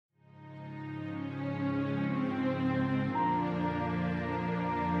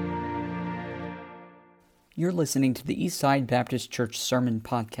You're listening to the Eastside Baptist Church Sermon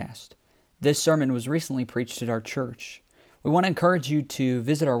Podcast. This sermon was recently preached at our church. We want to encourage you to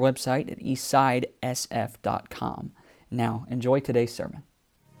visit our website at eastsidesf.com. Now, enjoy today's sermon.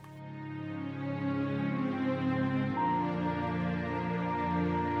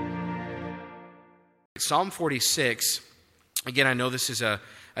 Psalm 46, again, I know this is a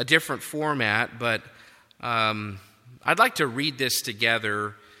different format, but I'd like to read this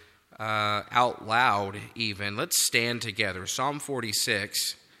together out loud even. Let's stand together. Psalm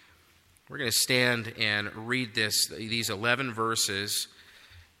 46. We're going to stand and read these 11 verses,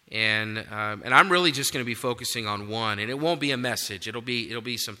 and I'm really just going to be focusing on one, and it won't be a message. It'll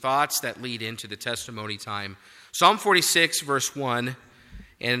be some thoughts that lead into the testimony time. Psalm 46, verse 1,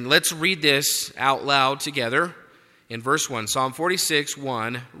 and let's read this out loud together. In verse 1, Psalm 46,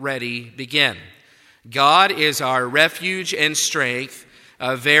 1, ready, begin. God is our refuge and strength,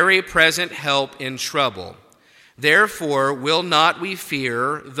 a very present help in trouble. Therefore will not we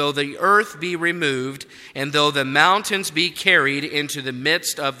fear, though the earth be removed, and though the mountains be carried into the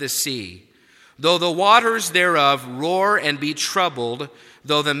midst of the sea. Though the waters thereof roar and be troubled,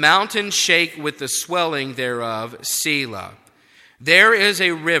 though the mountains shake with the swelling thereof, Selah. There is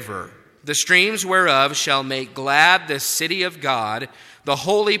a river, the streams whereof shall make glad the city of God, the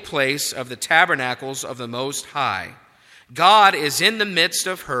holy place of the tabernacles of the Most High. God is in the midst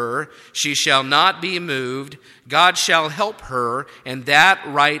of her, she shall not be moved. God shall help her, and that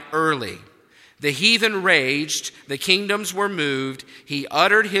right early. The heathen raged, the kingdoms were moved. He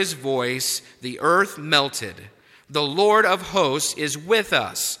uttered his voice, the earth melted. The Lord of hosts is with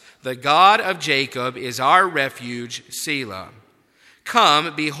us. The God of Jacob is our refuge, Selah.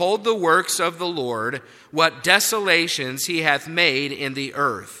 Come, behold the works of the Lord, what desolations he hath made in the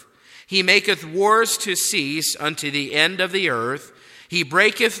earth. He maketh wars to cease unto the end of the earth. He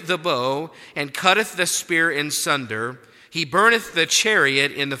breaketh the bow, and cutteth the spear in sunder. He burneth the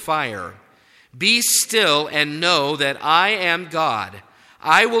chariot in the fire. Be still, and know that I am God.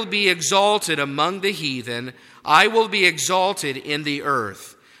 I will be exalted among the heathen. I will be exalted in the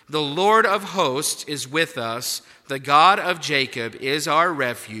earth. The Lord of hosts is with us. The God of Jacob is our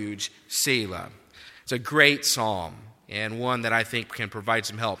refuge, Selah. It's a great psalm, and one that I think can provide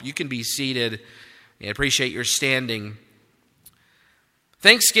some help. You can be seated. I appreciate your standing.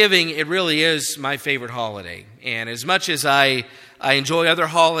 Thanksgiving, it really is my favorite holiday. And as much as I enjoy other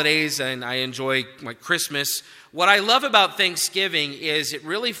holidays and I enjoy my Christmas, what I love about Thanksgiving is it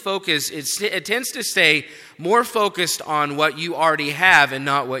really it tends to stay more focused on what you already have and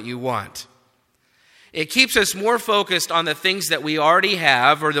not what you want. It keeps us more focused on the things that we already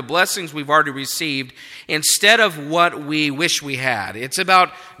have or the blessings we've already received instead of what we wish we had. It's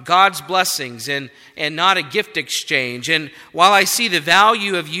about God's blessings and not a gift exchange. And while I see the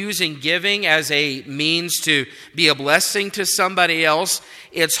value of using giving as a means to be a blessing to somebody else,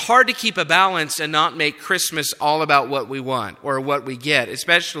 it's hard to keep a balance and not make Christmas all about what we want or what we get,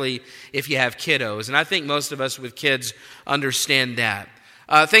 especially if you have kiddos. And I think most of us with kids understand that.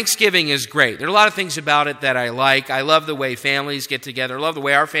 Thanksgiving is great. There are a lot of things about it that I like. I love the way families get together. I love the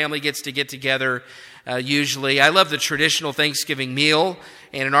way our family gets to get together usually. I love the traditional Thanksgiving meal.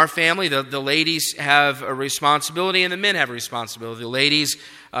 And in our family, the ladies have a responsibility and the men have a responsibility. The ladies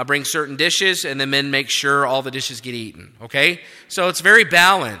bring certain dishes and the men make sure all the dishes get eaten. Okay? So it's very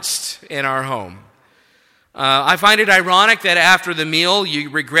balanced in our home. I find it ironic that after the meal, you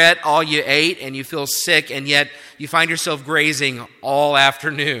regret all you ate and you feel sick, and yet you find yourself grazing all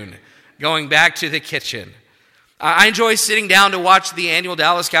afternoon, going back to the kitchen. I enjoy sitting down to watch the annual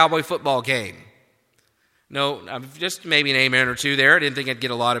Dallas Cowboy football game. No, just maybe an amen or two there. I didn't think I'd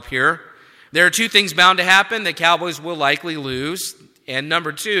get a lot up here. There are two things bound to happen. The Cowboys will likely lose. And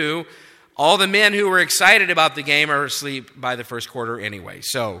number two, all the men who were excited about the game are asleep by the first quarter anyway.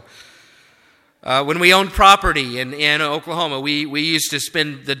 So when we owned property in Oklahoma, we used to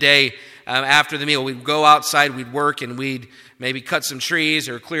spend the day after the meal. We'd go outside, we'd work, and we'd maybe cut some trees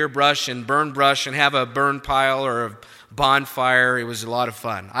or clear brush and burn brush and have a burn pile or a bonfire. It was a lot of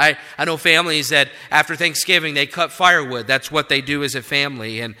fun. I know families that after Thanksgiving, they cut firewood. That's what they do as a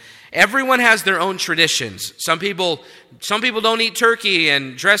family. And everyone has their own traditions. Some people don't eat turkey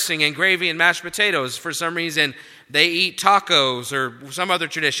and dressing and gravy and mashed potatoes. For some reason, they eat tacos or some other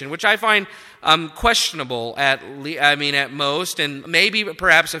tradition, which I find questionable at most, and maybe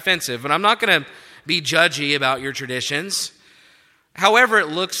perhaps offensive. And I'm not going to be judgy about your traditions. However it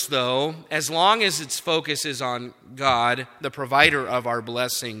looks, though, as long as its focus is on God, the provider of our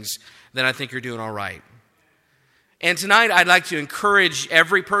blessings, then I think you're doing all right. And tonight I'd like to encourage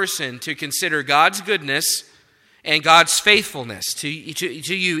every person to consider God's goodness and God's faithfulness to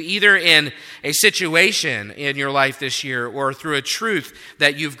you, either in a situation in your life this year or through a truth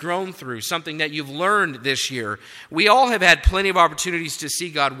that you've grown through, something that you've learned this year. We all have had plenty of opportunities to see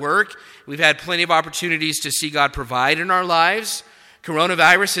God work. We've had plenty of opportunities to see God provide in our lives.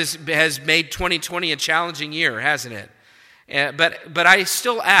 Coronavirus has made 2020 a challenging year, hasn't it? But I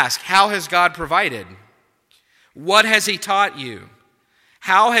still ask, how has God provided? What has He taught you?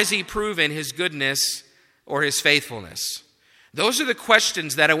 How has He proven His goodness or His faithfulness? Those are the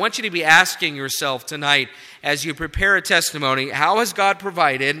questions that I want you to be asking yourself tonight as you prepare a testimony. How has God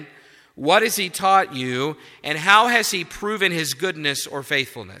provided? What has He taught you? And how has He proven His goodness or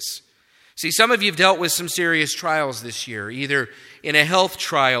faithfulness? See, some of you have dealt with some serious trials this year, either in a health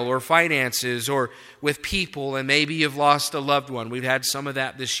trial or finances or with people, and maybe you've lost a loved one. We've had some of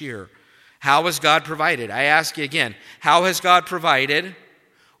that this year. How has God provided? I ask you again, how has God provided?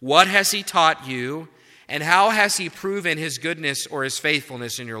 What has He taught you? And how has He proven His goodness or His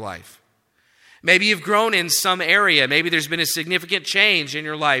faithfulness in your life? Maybe you've grown in some area. Maybe there's been a significant change in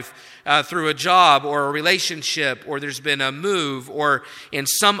your life through a job or a relationship, or there's been a move or in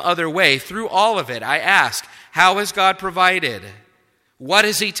some other way. Through all of it, I ask, how has God provided? What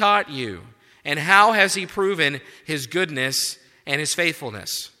has He taught you? And how has He proven His goodness and His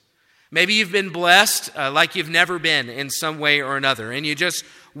faithfulness? Maybe you've been blessed like you've never been in some way or another, and you just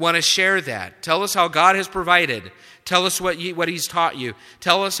want to share that. Tell us how God has provided. Tell us what He's taught you.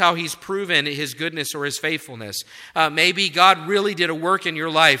 Tell us how He's proven His goodness or His faithfulness. Maybe God really did a work in your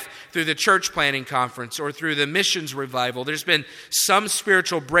life through the church planting conference or through the missions revival. There's been some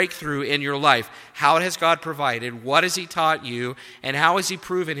spiritual breakthrough in your life. How has God provided? What has He taught you? And how has He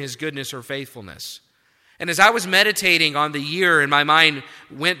proven His goodness or faithfulness? And as I was meditating on the year, and my mind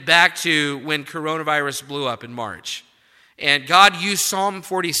went back to when coronavirus blew up in March. And God used Psalm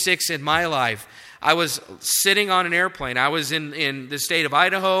 46 in my life. I was sitting on an airplane. I was in the state of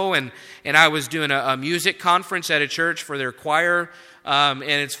Idaho, and I was doing a music conference at a church for their choir. And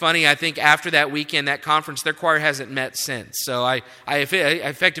it's funny, I think after that weekend, that conference, their choir hasn't met since. So I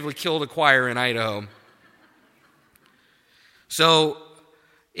effectively killed a choir in Idaho. So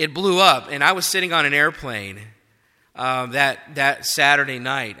it blew up, and I was sitting on an airplane that Saturday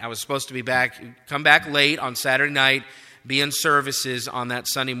night. I was supposed to come back late on Saturday night, be in services on that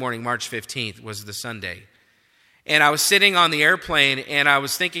Sunday morning. March 15th was the Sunday. And I was sitting on the airplane, and I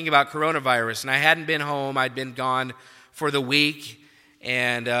was thinking about coronavirus, and I hadn't been home. I'd been gone for the week,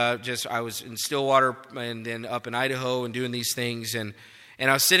 and I was in Stillwater and then up in Idaho and doing these things. And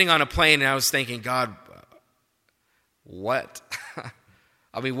I was sitting on a plane, and I was thinking, God, what?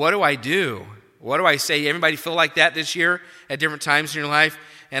 I mean, what do I do? What do I say? Everybody feel like that this year at different times in your life?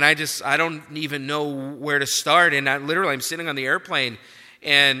 And I don't even know where to start. And I'm sitting on the airplane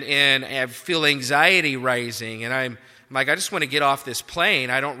and I feel anxiety rising. And I'm like, I just want to get off this plane.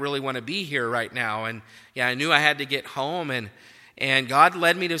 I don't really want to be here right now. And yeah, I knew I had to get home. And God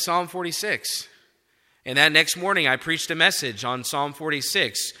led me to Psalm 46. And that next morning I preached a message on Psalm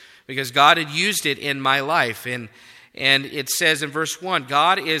 46 because God had used it in my life. And it says in verse 1,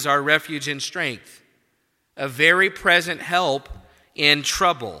 God is our refuge and strength, a very present help in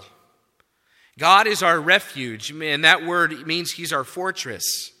trouble. God is our refuge, and that word means He's our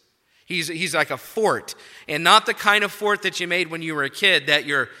fortress. He's like a fort, and not the kind of fort that you made when you were a kid that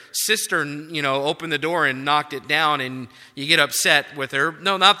your sister, opened the door and knocked it down and you get upset with her.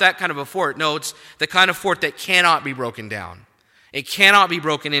 No, not that kind of a fort. No, it's the kind of fort that cannot be broken down. It cannot be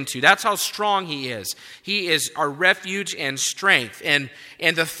broken into. That's how strong He is. He is our refuge and strength. And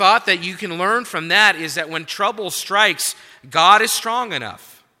the thought that you can learn from that is that when trouble strikes, God is strong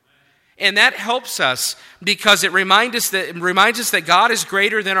enough. And that helps us because it reminds us that God is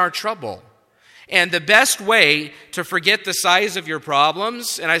greater than our trouble. And the best way to forget the size of your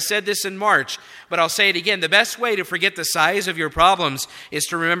problems, and I said this in March, but I'll say it again, the best way to forget the size of your problems is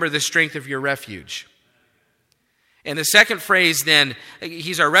to remember the strength of your refuge. And the second phrase then,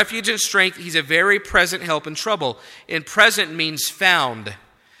 He's our refuge and strength. He's a very present help in trouble. And present means found.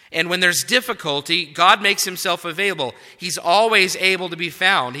 And when there's difficulty, God makes Himself available. He's always able to be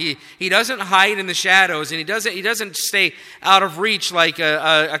found. He doesn't hide in the shadows, and He doesn't stay out of reach like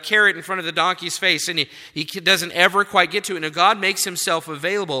a carrot in front of the donkey's face, and he doesn't ever quite get to it. And God makes Himself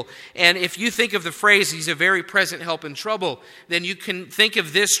available. And if you think of the phrase, He's a very present help in trouble, then you can think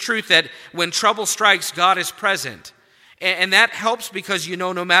of this truth that when trouble strikes, God is present. And that helps because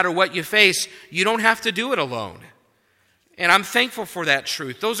no matter what you face, you don't have to do it alone. And I'm thankful for that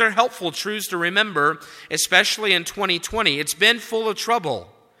truth. Those are helpful truths to remember, especially in 2020. It's been full of trouble.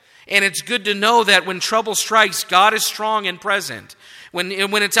 And it's good to know that when trouble strikes, God is strong and present. When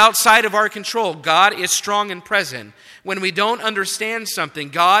it's outside of our control, God is strong and present. When we don't understand something,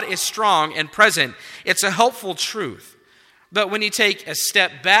 God is strong and present. It's a helpful truth. But when you take a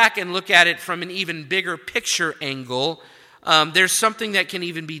step back and look at it from an even bigger picture angle, there's something that can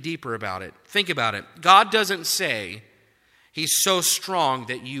even be deeper about it. Think about it. God doesn't say He's so strong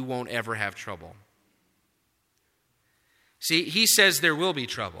that you won't ever have trouble. See, He says there will be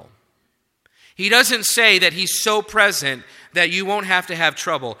trouble. He doesn't say that He's so present that you won't have to have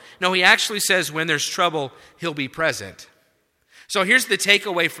trouble. No, He actually says when there's trouble, He'll be present. So here's the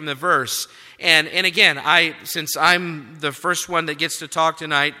takeaway from the verse. And again, since I'm the first one that gets to talk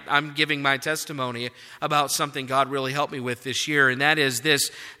tonight, I'm giving my testimony about something God really helped me with this year. And that is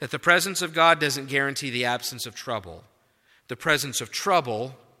this, that the presence of God doesn't guarantee the absence of trouble. The presence of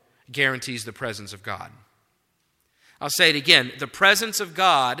trouble guarantees the presence of God. I'll say it again. The presence of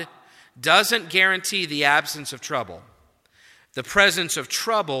God doesn't guarantee the absence of trouble. The presence of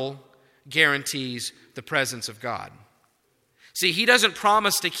trouble guarantees the presence of God. See, He doesn't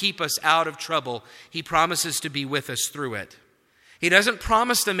promise to keep us out of trouble. He promises to be with us through it. He doesn't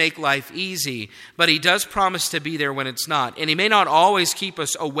promise to make life easy, but He does promise to be there when it's not. And He may not always keep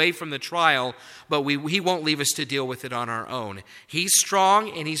us away from the trial, but He won't leave us to deal with it on our own. He's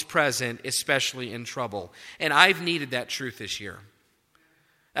strong and He's present, especially in trouble. And I've needed that truth this year.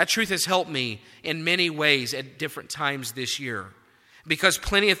 That truth has helped me in many ways at different times this year, because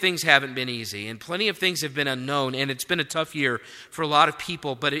plenty of things haven't been easy and plenty of things have been unknown, and it's been a tough year for a lot of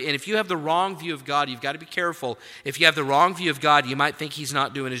people. And if you have the wrong view of God, you've got to be careful. If you have the wrong view of God, you might think He's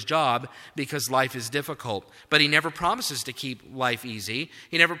not doing His job because life is difficult. But He never promises to keep life easy.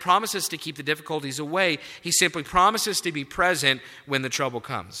 He never promises to keep the difficulties away. He simply promises to be present when the trouble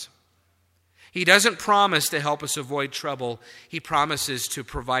comes. He doesn't promise to help us avoid trouble. He promises to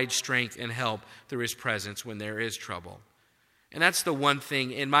provide strength and help through His presence when there is trouble. And that's the one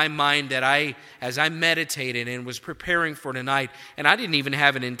thing in my mind that as I meditated and was preparing for tonight, and I didn't even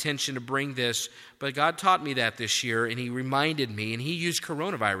have an intention to bring this, but God taught me that this year, and He reminded me, and He used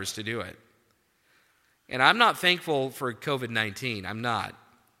coronavirus to do it. And I'm not thankful for COVID-19. I'm not.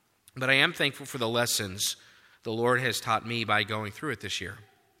 But I am thankful for the lessons the Lord has taught me by going through it this year.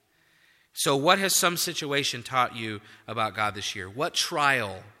 So what has some situation taught you about God this year? What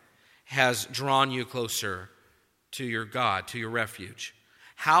trial has drawn you closer to your God, to your refuge?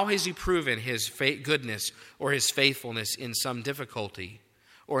 How has He proven His goodness or His faithfulness in some difficulty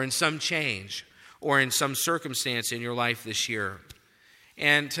or in some change or in some circumstance in your life this year?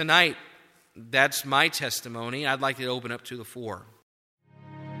 And tonight, that's my testimony. I'd like to open up to the floor.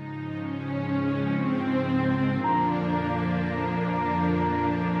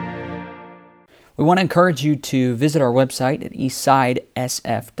 We want to encourage you to visit our website at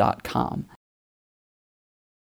eastsidesf.com.